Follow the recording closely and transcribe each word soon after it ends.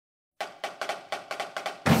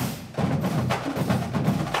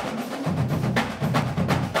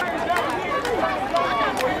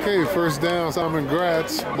Okay, first down, Simon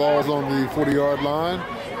Gratz. Ball's on the 40-yard line.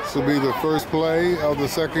 This will be the first play of the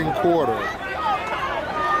second quarter.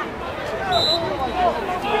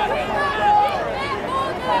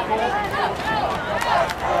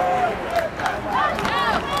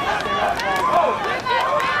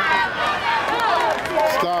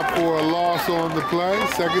 Stop for a loss on the play.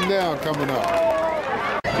 Second down coming up.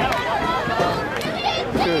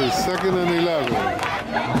 Okay, 2nd and 11.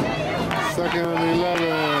 2nd and 11.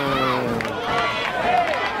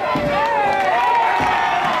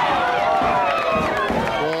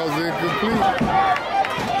 Was incomplete.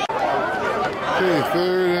 Okay,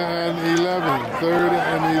 3rd and 11. 3rd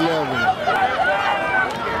and 11.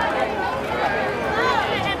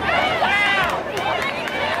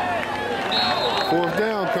 Fourth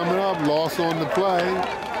down coming up. Loss on the play.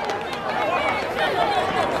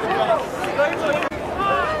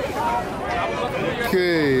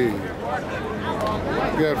 Okay.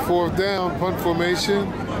 We got 4th down, punt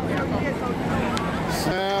formation.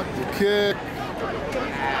 Snap, the kick.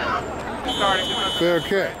 Fair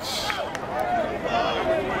catch.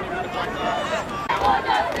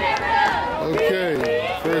 Okay,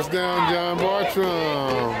 first down, John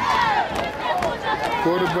Bartram.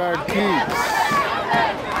 Quarterback keeps.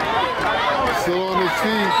 Still on his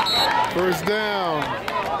feet. First down,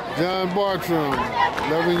 John Bartram.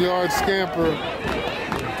 11-yard scamper.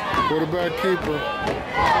 Quarterback keeper,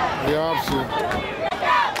 the option.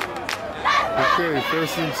 Okay,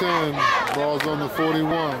 1st and 10. Ball's on the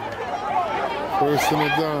 41. 1st and a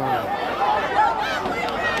dime.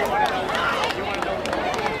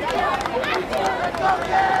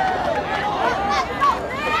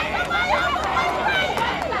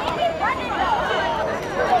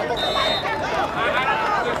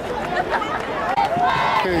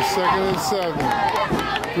 Okay, 2nd and 7.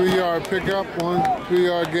 3-yard pickup,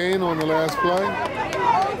 3-yard gain on the last play.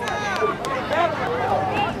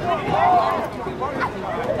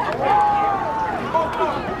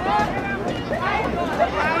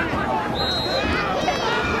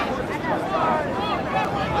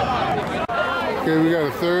 Okay, we got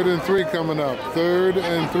a 3rd and 3 coming up. 3rd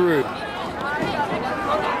and 3.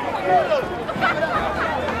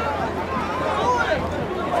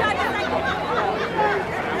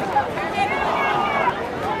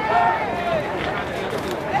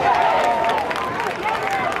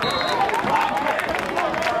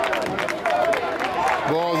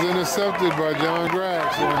 Intercepted by John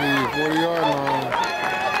Gratz on the 40-yard line,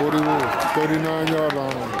 39-yard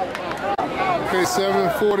line. Okay,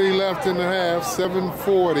 7:40 left in the half,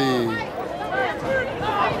 7:40.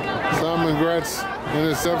 Simon Gratz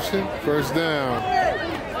interception, first down.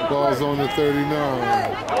 Ball's on the 39.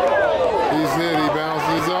 He's hit, he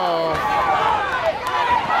bounces off.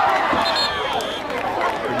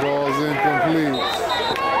 The ball's incomplete.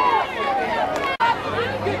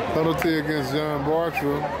 Penalty against John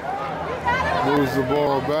Bartram. Moves the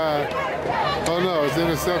ball back. Oh no, it's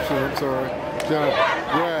interception, I'm sorry. John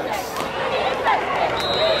Gratz.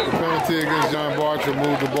 The penalty against John Bartram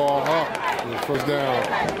moved the ball up. First down.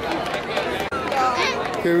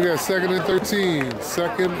 Okay, we got 2nd and 13.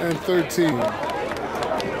 2nd and 13.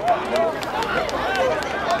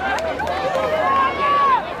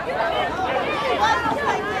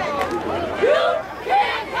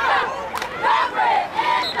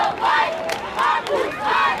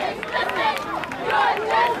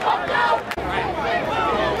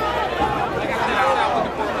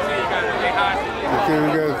 Okay, we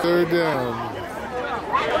got a 3rd down.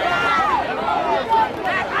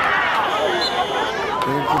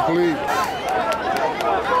 Incomplete.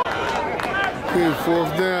 Okay,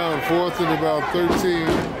 4th down. 4th and about 13.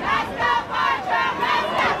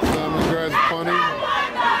 Simon Gratz punting.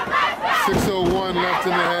 6:01 left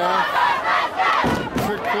in the half.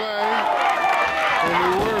 Trick play. And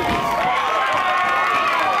it works.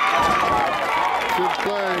 Trick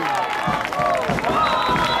play.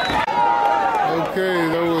 Okay,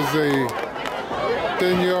 that was a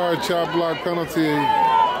 10-yard chop block penalty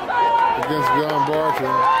against John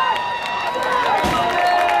Bartram.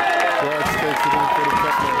 Gratz takes it in for the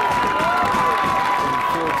touchdown.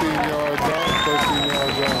 14 yards out, 13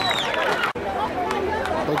 yards out.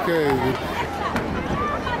 Okay, the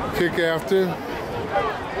kick after.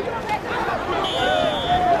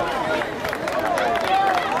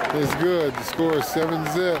 It's good. The score is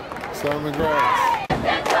 7-zip. Simon Gratz.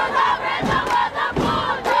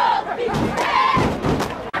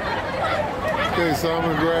 Okay,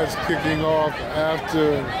 Simon Gratz kicking off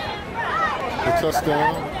after the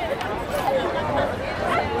touchdown.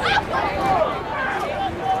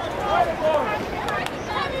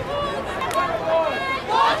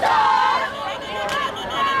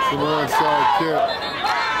 kick.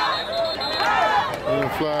 And a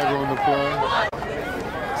flag on the play.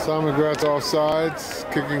 Simon Gratz offsides,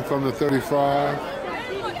 kicking from the 35.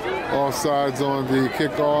 Offsides on the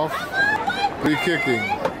kickoff. Re-kicking.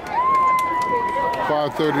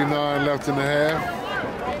 5:39 left in the half.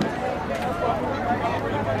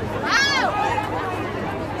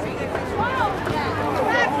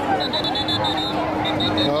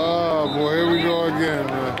 Oh boy, here we go again.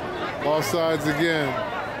 Offsides again.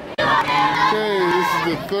 Okay, this is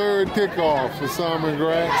the third kickoff for Simon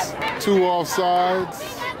Gratz. 2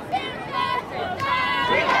 offsides.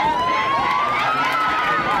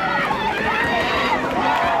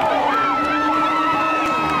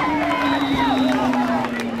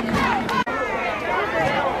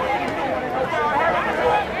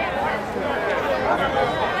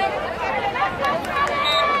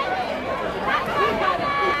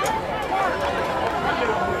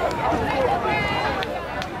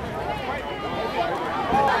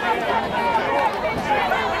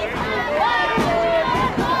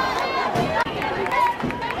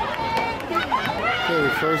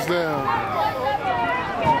 First down.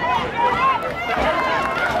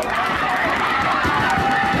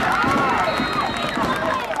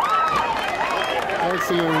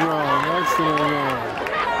 Excellent run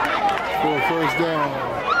for a first down.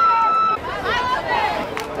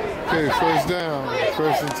 Okay, first down,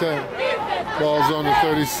 1st and 10. Ball's on the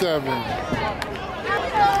 37.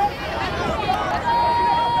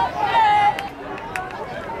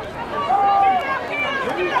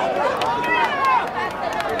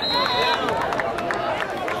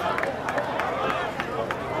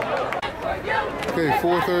 Okay,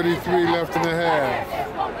 4:33 left in the half.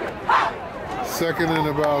 2nd and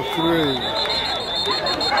about 3.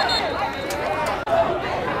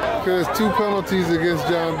 Okay, there's 2 penalties against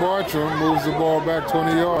John Bartram. Moves the ball back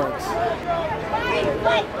 20 yards.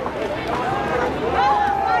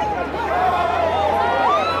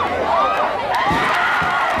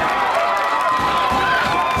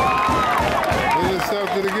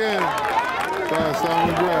 Intercepted again by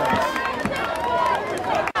Simon Gratz.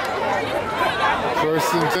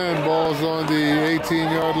 1st and 10, ball's on the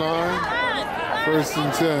 18-yard line. 1st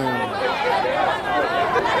and 10.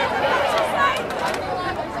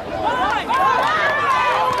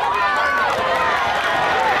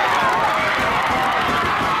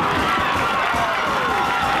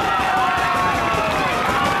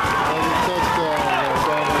 Another touchdown by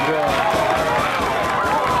Simon Gratz.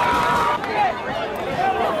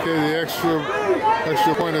 Okay, the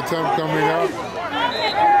extra point attempt coming up.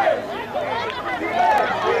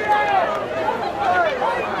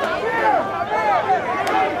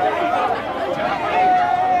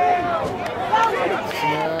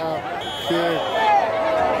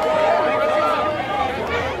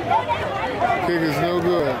 Kick is no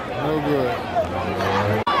good, no good.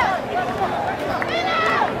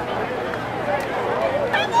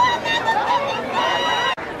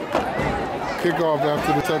 Kickoff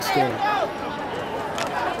after the touchdown.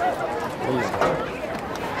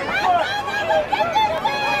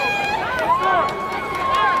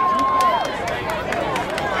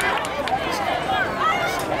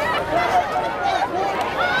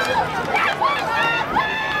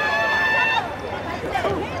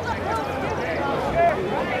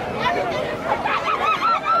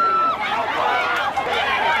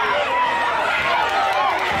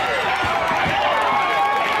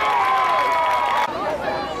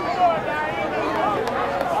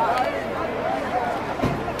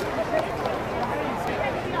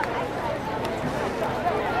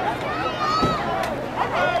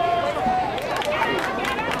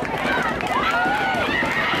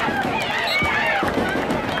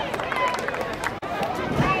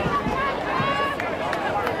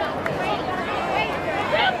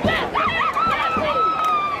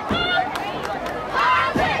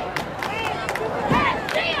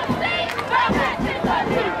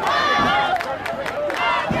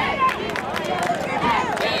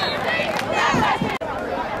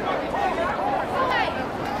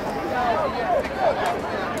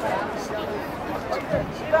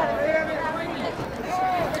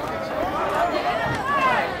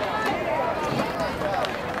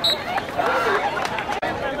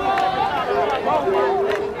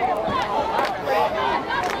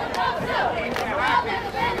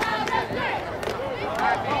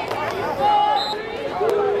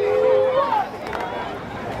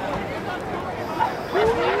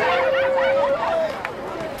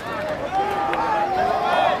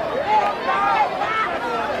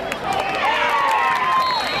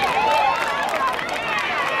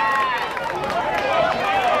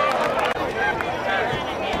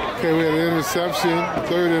 interception,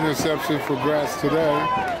 third interception for Gratz today.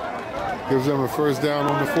 Gives them a first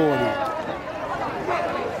down on the 40.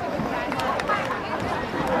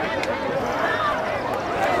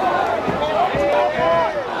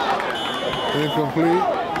 Incomplete.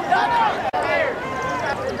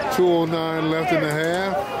 2:09 left in the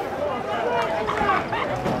half.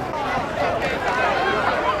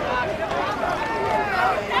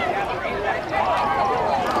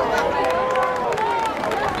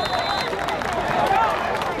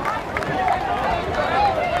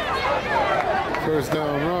 First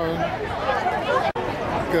down run.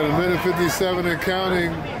 Got a minute 57 and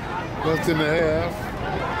counting left in the half.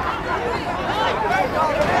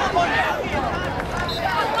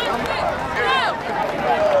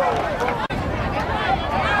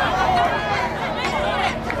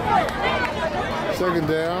 Second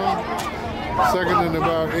down. Second and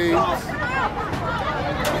about 8.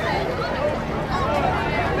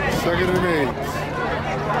 Second and 8.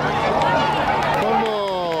 Come on.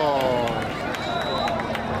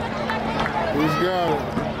 Who's got it?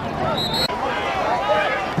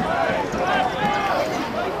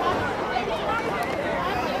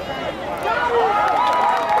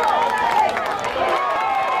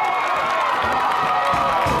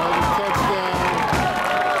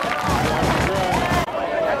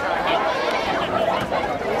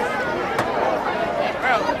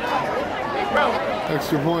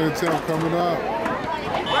 Extra point attempt coming up.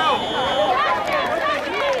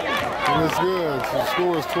 And it's good. So the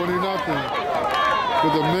score is 20-0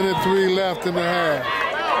 with a minute 3 left in the half.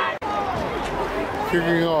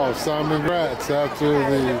 Kicking off Simon Gratz after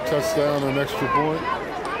the touchdown and extra point.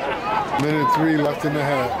 Minute 3 left in the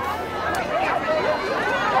half.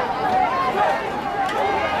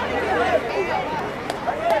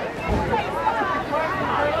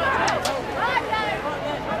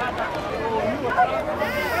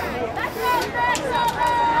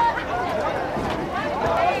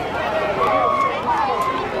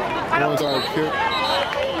 Onside kick,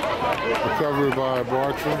 recovered by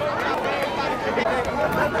Bartram.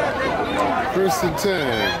 First and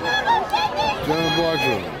 10, John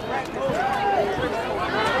Bartram.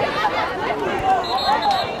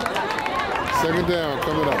 Second down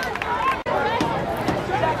coming up.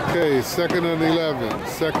 Okay, second and 11,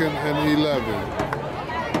 second and 11.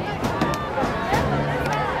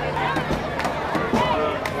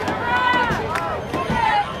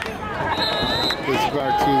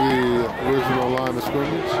 Back to the original line of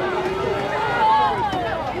scrimmage.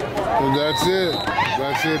 And that's it.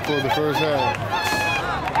 That's it for the first half.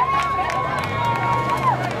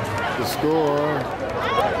 The score